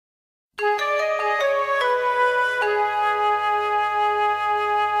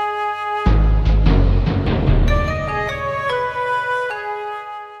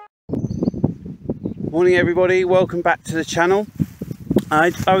Morning everybody, welcome back to the channel.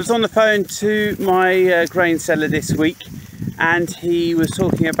 I was on the phone to my grain seller this week and he was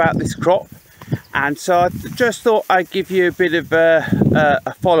talking about this crop, and so I just thought I'd give you a bit of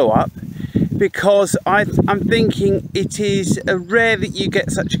a follow-up, because I'm thinking it is rare that you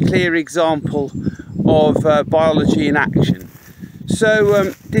get such a clear example of biology in action. So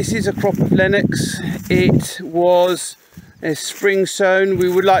this is a crop of Lennox. It was a spring sown. We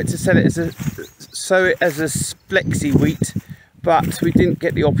would like to sow it as a flexi wheat, but we didn't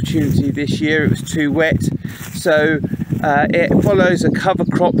get the opportunity this year. It was too wet. So it follows a cover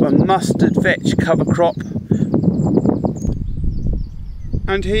crop, a mustard vetch cover crop.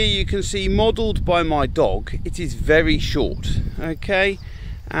 And here you can see, modelled by my dog, it is very short, okay?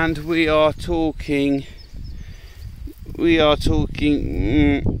 And we are talking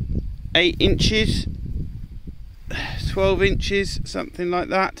 8 inches, 12 inches, something like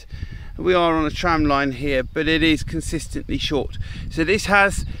that. We are on a tram line here, but it is consistently short. So this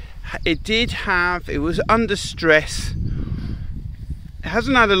it was under stress. It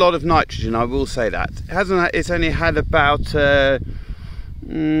hasn't had a lot of nitrogen, I will say that. It's only had about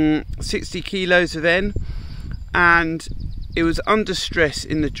 60 kilos of N, and it was under stress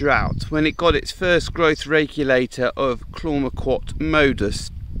in the drought when it got its first growth regulator of Chlormequat modus,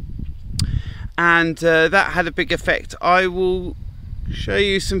 and that had a big effect. I will show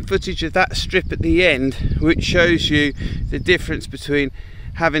you some footage of that strip at the end, which shows you the difference between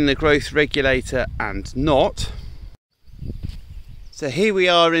having the growth regulator and not. So here we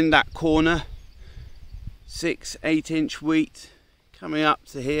are in that corner, 6-8 inch wheat coming up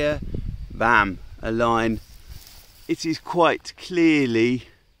to here, bam, a line. It is quite clearly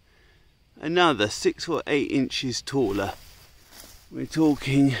another 6 or 8 inches taller. We're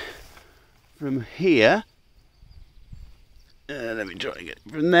talking from here, let me try and get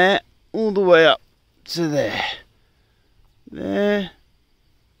from there all the way up to there, there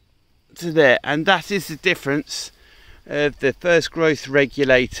to there, and that is the difference of the first growth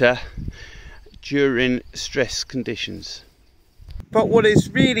regulator during stress conditions. But what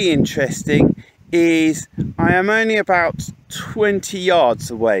is really interesting is I am only about 20 yards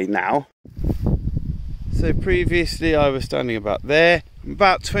away now. So previously I was standing about there,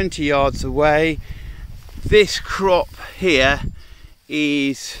 about 20 yards away. This crop here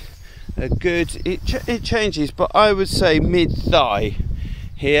is a good, it changes, but I would say mid-thigh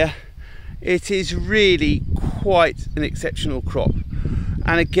here. It is really quite an exceptional crop.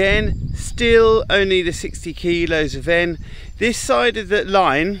 And again, still only the 60 kilos of N. This side of the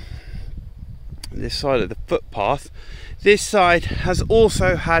line, this side of the footpath, this side has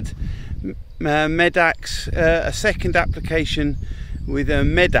also had Medax, a second application with a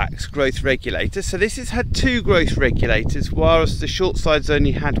Medax growth regulator. So this has had 2 growth regulators, whilst the short side's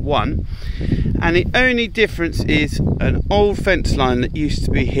only had 1. And the only difference is an old fence line that used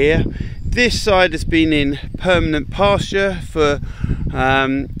to be here. This side has been in permanent pasture for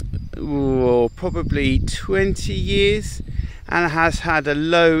probably 20 years and has had a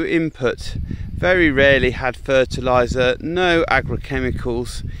low input, very rarely had fertilizer, no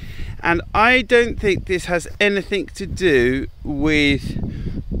agrochemicals. And I don't think this has anything to do with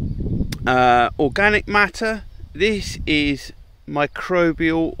organic matter. This is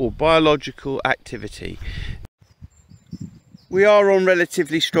microbial or biological activity. We are on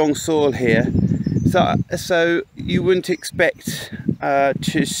relatively strong soil here, so you wouldn't expect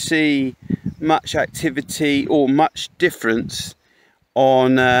to see much activity or much difference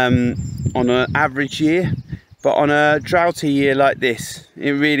on an average year. But on a droughty year like this,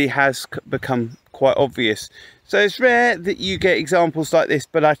 it really has become quite obvious. So it's rare that you get examples like this,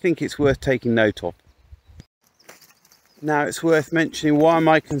 but I think it's worth taking note of. Now it's worth mentioning, why am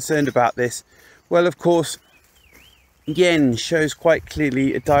I concerned about this? Well, of course, yen shows quite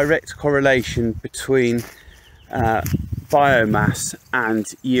clearly a direct correlation between biomass and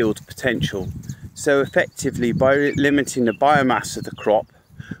yield potential. So effectively, by limiting the biomass of the crop,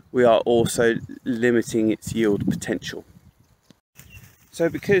 we are also limiting its yield potential. So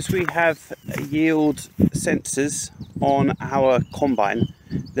because we have yield sensors on our combine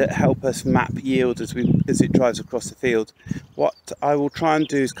that help us map yield as it drives across the field, what I will try and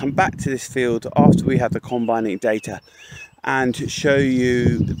do is come back to this field after we have the combining data and show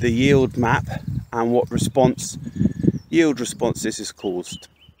you the yield map and what yield response this has caused.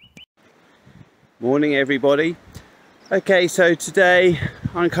 Morning everybody. Okay, so today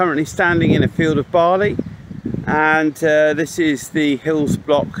I'm currently standing in a field of barley, and this is the hills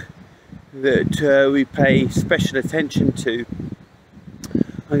block that we pay special attention to.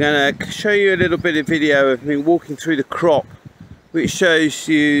 I'm going to show you a little bit of video of me walking through the crop, which shows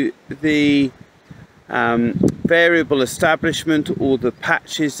you the Variable establishment, or the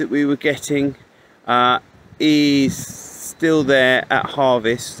patches that we were getting, is still there at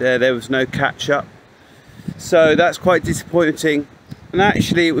harvest. There was no catch up, so that's quite disappointing. And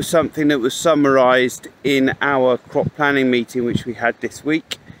actually it was something that was summarised in our crop planning meeting which we had this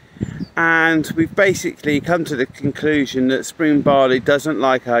week, and we've basically come to the conclusion that spring barley doesn't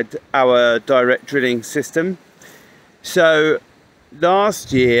like our direct drilling system. So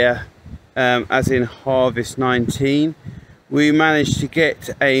last year, as in harvest 19, we managed to get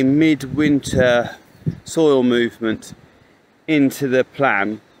a mid-winter soil movement into the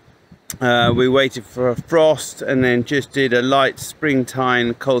plan. We waited for a frost and then just did a light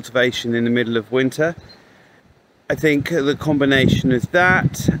springtime cultivation in the middle of winter. I think the combination of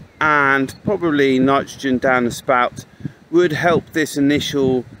that and probably nitrogen down the spout would help this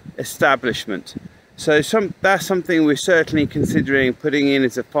initial establishment. So that's something we're certainly considering putting in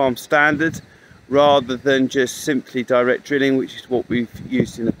as a farm standard, rather than just simply direct drilling, which is what we've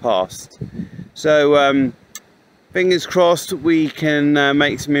used in the past. So fingers crossed we can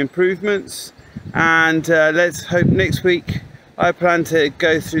make some improvements, and let's hope next week I plan to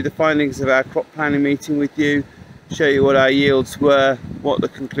go through the findings of our crop planning meeting with you, show you what our yields were, what the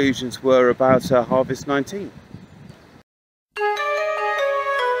conclusions were about harvest 19.